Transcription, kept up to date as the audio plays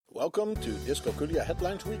Welcome to Dyscalculia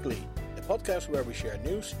Headlines Weekly, a podcast where we share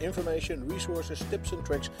news, information, resources, tips and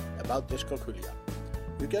tricks about dyscalculia.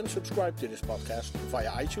 You can subscribe to this podcast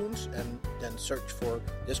via iTunes and then search for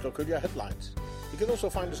Dyscalculia Headlines. You can also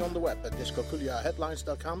find us on the web at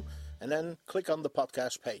dyscalculiaheadlines.com and then click on the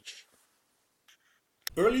podcast page.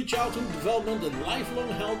 Early childhood development and lifelong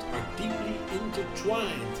health are deeply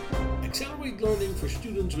intertwined. Accelerate learning for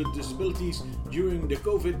students with disabilities during the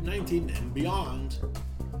COVID-19 and beyond.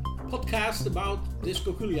 Podcast about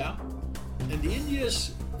dyscalculia, and the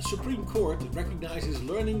India's Supreme Court recognizes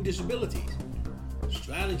learning disabilities.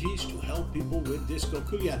 Strategies to help people with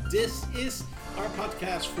dyscalculia. This is our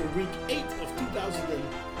podcast for week 8 of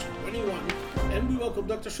 2021, and we welcome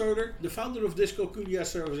Dr. Schroeder, the founder of Dyscalculia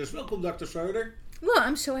Services. Welcome, Dr. Schroeder. Well,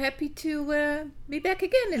 I'm so happy to be back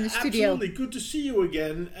again in the studio. Absolutely, good to see you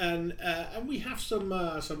again, and we have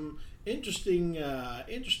some interesting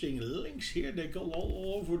links here. They go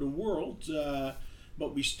all over the world,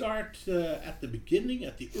 but we start at the beginning,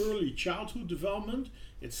 at the early childhood development.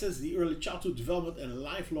 It says the early childhood development and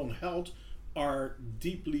lifelong health are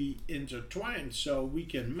deeply intertwined, so we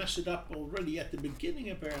can mess it up already at the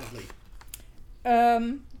beginning, apparently.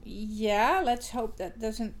 Yeah, let's hope that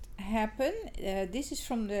doesn't happen. This is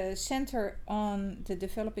from the Center on the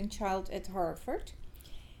Developing Child at Harvard.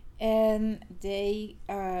 And they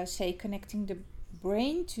say connecting the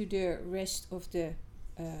brain to the rest of the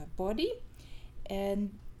body.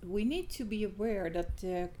 And we need to be aware that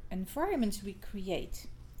the environments we create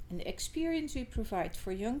and the experience we provide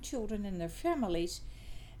for young children and their families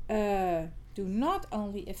do not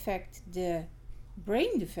only affect the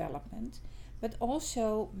brain development, but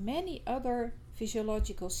also many other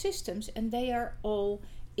physiological systems, and they are all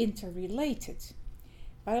interrelated.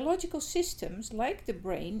 Biological systems like the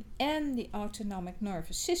brain and the autonomic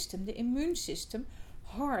nervous system, the immune system,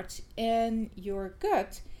 heart, and your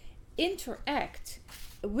gut interact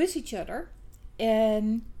with each other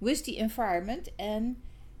and with the environment, and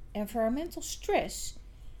environmental stress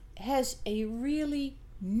has a really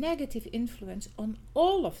negative influence on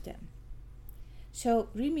all of them. So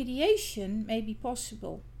remediation may be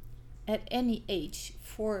possible at any age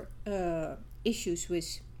for issues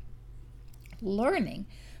with learning,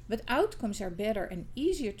 but outcomes are better and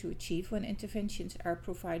easier to achieve when interventions are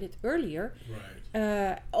provided earlier.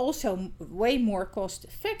 Right. Also way more cost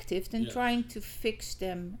effective than trying to fix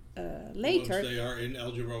them later. Once they are in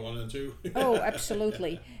Algebra 1 and 2. Oh,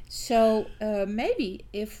 absolutely. So maybe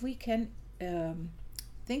if we can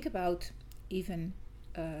think about even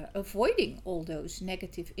avoiding all those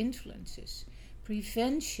negative influences,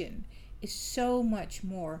 prevention is so much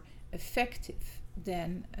more effective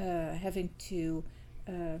than having to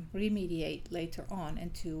remediate later on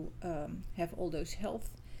and to have all those health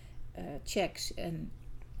checks and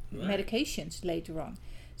medications later on.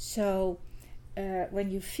 So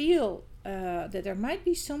when you feel that there might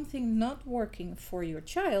be something not working for your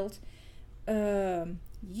child,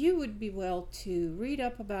 you would be well to read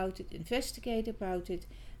up about it, investigate about it,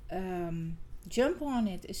 jump on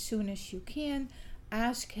it as soon as you can,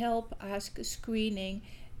 ask help, ask a screening,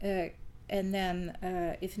 and then,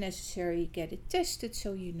 if necessary, get it tested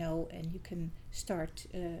so you know and you can start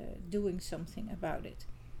doing something about it.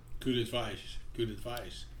 Good advice.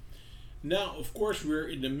 Now, of course, we're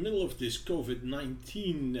in the middle of this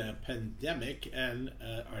COVID-19 pandemic, and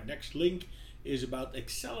our next link is about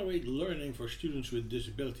accelerate learning for students with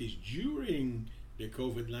disabilities during the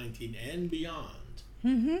COVID-19 and beyond.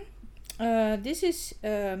 This is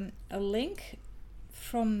a link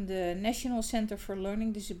from the National Center for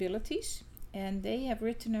Learning Disabilities, and they have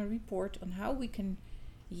written a report on how we can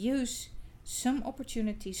use some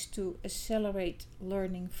opportunities to accelerate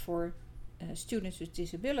learning for students with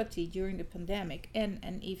disability during the pandemic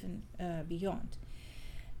and even beyond.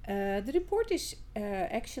 The report is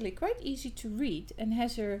actually quite easy to read and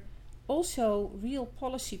has also real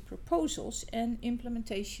policy proposals and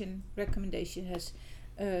implementation recommendation, has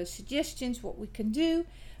suggestions what we can do.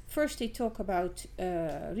 First, they talk about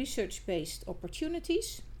research-based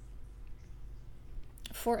opportunities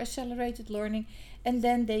for accelerated learning, and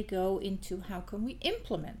then they go into how can we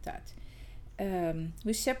implement that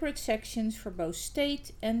with separate sections for both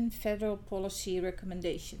state and federal policy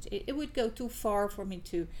recommendations. It would go too far for me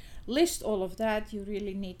to list all of that. You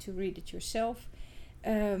really need to read it yourself.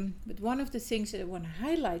 But one of the things that I want to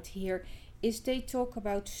highlight here is they talk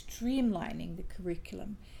about streamlining the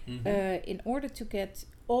curriculum in order to get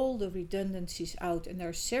all the redundancies out, and there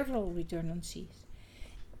are several redundancies.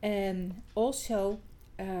 And also,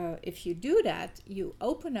 if you do that, you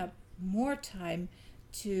open up more time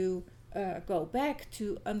to go back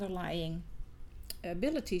to underlying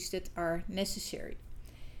abilities that are necessary.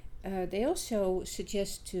 they also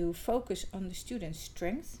suggest to focus on the student's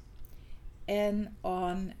strength and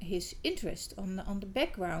on his interest, on the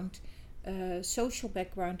background, social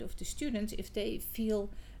background of the student. If they feel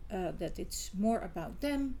that it's more about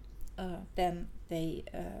them, then they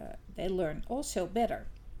learn also better.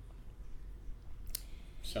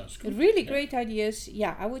 Sounds good. Really great ideas.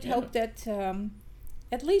 Yeah, I would hope that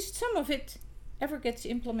at least some of it ever gets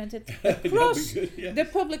implemented across the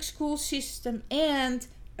public school system, and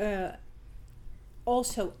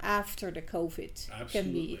also after the COVID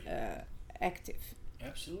can be active.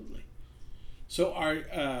 Absolutely. So our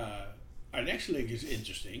next link is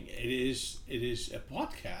interesting. It is a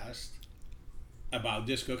podcast about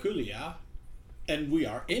dyscalculia, and we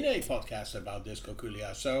are in a podcast about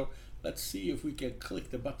dyscalculia. So let's see if we can click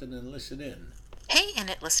the button and listen in. Hey,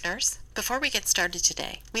 INIT listeners! Before we get started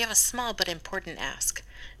today, we have a small but important ask.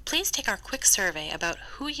 Please take our quick survey about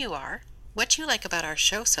who you are, what you like about our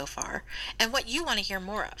show so far, and what you want to hear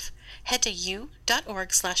more of. Head to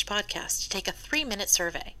u.org/podcast to take a 3-minute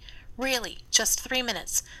survey. Really, just 3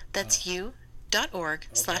 minutes. That's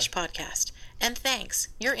u.org/podcast. And thanks.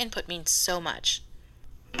 Your input means so much.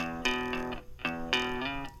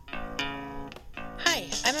 Hi,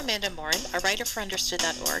 I'm Amanda Morin, a writer for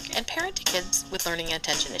Understood.org and parent to kids with learning and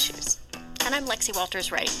attention issues. And I'm Lexi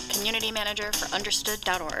Walters-Wright, Community Manager for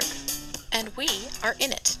Understood.org. And we are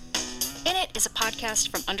INIT. INIT is a podcast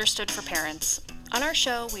from Understood for Parents. On our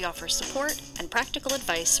show, we offer support and practical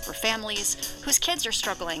advice for families whose kids are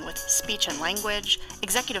struggling with speech and language,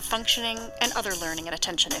 executive functioning, and other learning and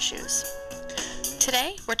attention issues.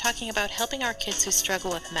 Today, we're talking about helping our kids who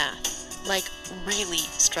struggle with math, like really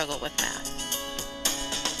struggle with math.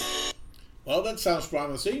 Well, that sounds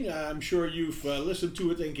promising. I'm sure you've listened to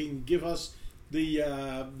it and can give us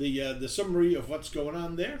the summary of what's going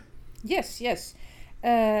on there. Yes.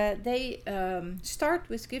 They start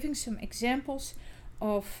with giving some examples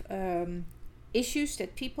of issues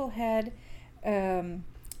that people had.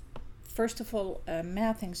 First of all,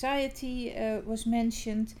 math anxiety was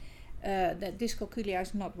mentioned, that dyscalculia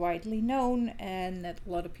is not widely known and that a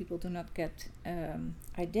lot of people do not get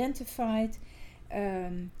identified.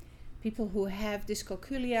 People who have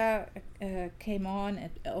dyscalculia came on, and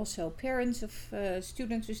also parents of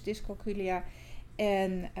students with dyscalculia.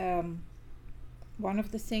 And one of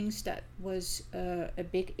the things that was a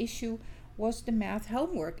big issue was the math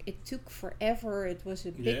homework. It took forever. It was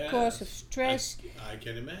a big cause of stress. I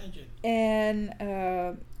can imagine. And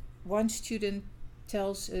one student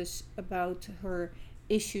tells us about her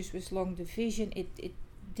issues with long division. It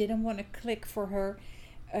didn't want to click for her.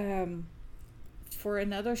 For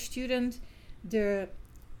another student, the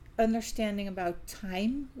understanding about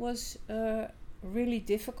time was really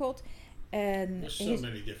difficult. And there's so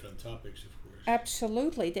many different topics, of course.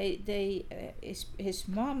 Absolutely. His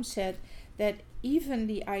mom said that even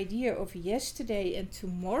the idea of yesterday and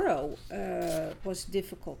tomorrow was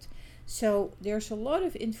difficult. So there's a lot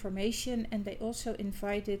of information, and they also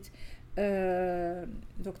invited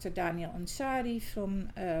Dr. Daniel Ansari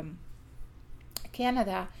from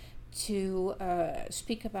Canada to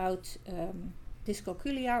speak about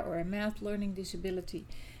dyscalculia, or a math learning disability,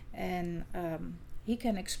 and he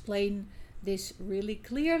can explain this really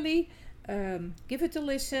clearly. Give it a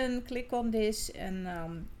listen, click on this,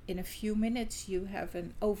 and in a few minutes you have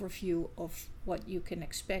an overview of what you can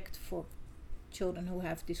expect for children who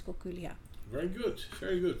have dyscalculia. Very good,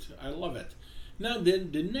 very good. I love it. Now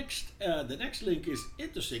then, the next link is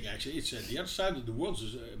interesting. Actually, it's the other side of the world.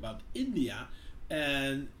 Is about India,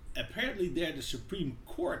 and apparently there the Supreme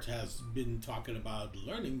Court has been talking about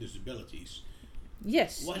learning disabilities.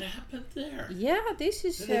 Yes. What happened there? Yeah, this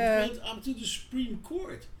is... And it went up to the Supreme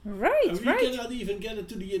Court. Right, and we cannot even get it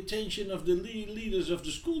to the attention of the leaders of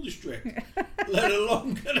the school district, let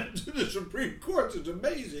alone get it to the Supreme Court. It's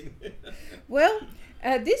amazing. Well,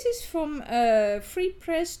 this is from Free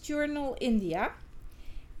Press Journal India.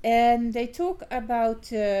 And they talk about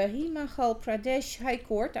Himachal Pradesh High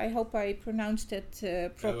Court. I hope I pronounced it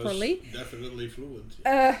properly. That was definitely fluent.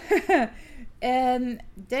 And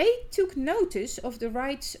they took notice of the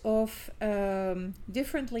rights of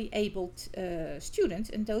differently abled students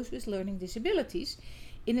and those with learning disabilities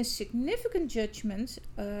in a significant judgment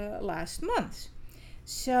last month.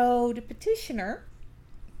 So the petitioner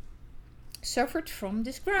suffered from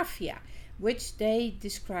dysgraphia, which they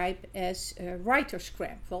describe as writer's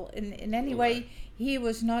cramp. Well, in any way, he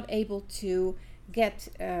was not able to get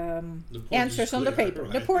answers on the paper.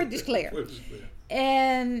 Right. The point is clear.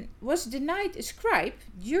 And was denied a scribe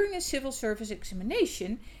during a civil service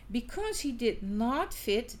examination because he did not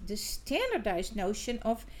fit the standardized notion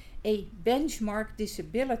of a benchmark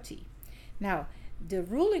disability. Now, the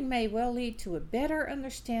ruling may well lead to a better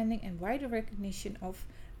understanding and wider recognition of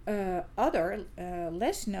other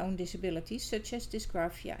less known disabilities such as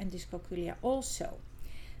dysgraphia and dyscalculia also.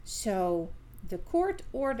 So the court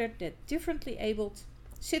ordered that differently abled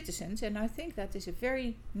citizens, and I think that is a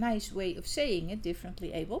very nice way of saying it,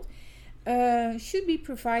 differently abled, should be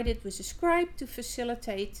provided with a scribe to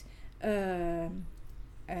facilitate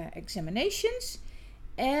examinations,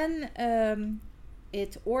 and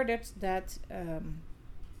it ordered that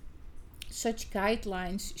such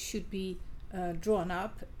guidelines should be drawn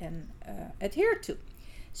up and adhered to.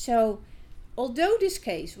 So although this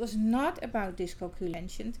case was not about dyscalculia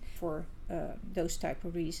mentioned for those type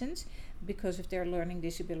of reasons because of their learning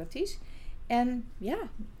disabilities, and yeah,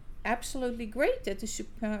 absolutely great that the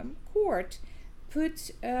Supreme Court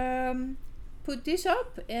put this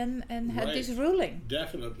up and had this ruling.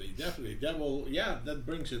 Definitely. That will, that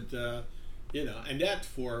brings it, and that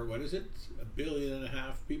for, what is it, 1.5 billion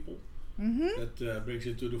people? That brings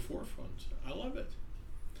it to the forefront. I love it.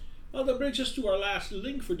 Well, that brings us to our last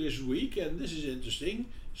link for this week, and this is interesting.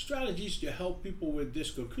 Strategies to help people with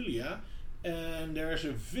dyscalculia. And there's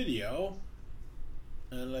a video,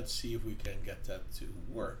 and let's see if we can get that to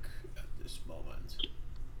work at this moment.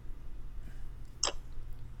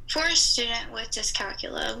 For a student with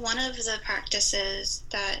dyscalculia, one of the practices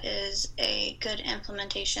that is a good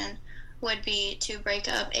implementation would be to break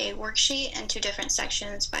up a worksheet into different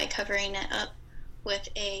sections by covering it up with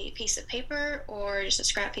a piece of paper or just a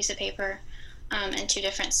scrap piece of paper into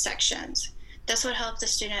different sections. This would help the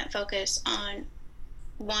student focus on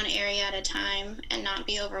one area at a time and not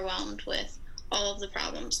be overwhelmed with all of the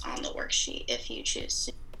problems on the worksheet if you choose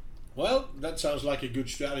to. Well, that sounds like a good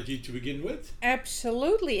strategy to begin with.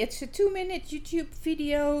 Absolutely. It's a 2-minute YouTube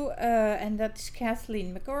video, and that's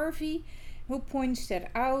Kathleen McGarvey who points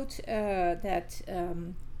that out, that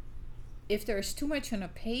if there's too much on a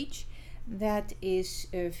page, that is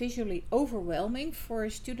visually overwhelming for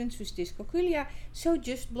students with dyscalculia. So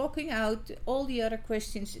just blocking out all the other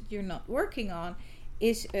questions that you're not working on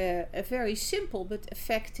is a very simple but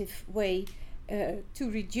effective way to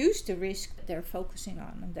reduce the risk they're focusing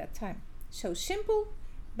on at that time. So simple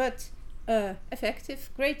but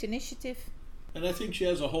effective. Great initiative. And I think she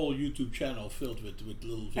has a whole YouTube channel filled with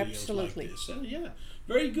little videos Absolutely. like this. And yeah,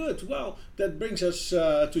 very good. Well, that brings us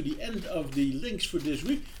to the end of the links for this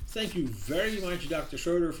week. Thank you very much, Dr.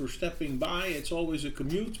 Schroeder, for stepping by. It's always a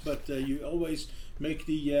commute, but you always make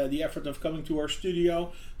the effort of coming to our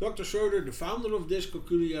studio. Dr. Schroeder, the founder of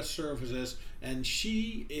Dyscalculia Services, and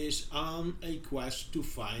she is on a quest to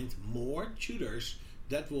find more tutors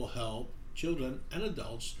that will help children and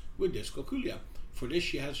adults with dyscalculia. For this,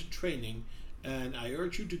 she has a training, and I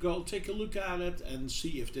urge you to go take a look at it and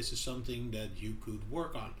see if this is something that you could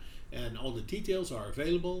work on. And all the details are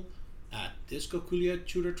available at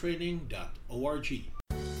dyscalculiatutortraining.org.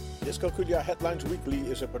 Dyscalculia Headlines Weekly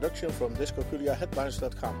is a production from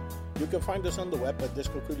dyscalculiaheadlines.com. You can find us on the web at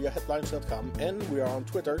dyscalculiaheadlines.com, and we are on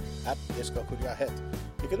Twitter at dyscalculiahead.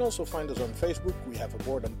 You can also find us on Facebook. We have a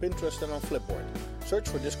board on Pinterest and on Flipboard. Search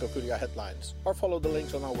for Dyscalculia Headlines or follow the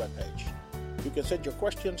links on our webpage. You can send your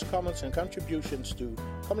questions, comments and contributions to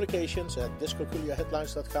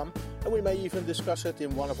communications@dyscalculiaheadlines.com, and we may even discuss it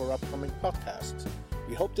in one of our upcoming podcasts.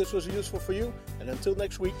 We hope this was useful for you, and until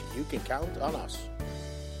next week, you can count on us.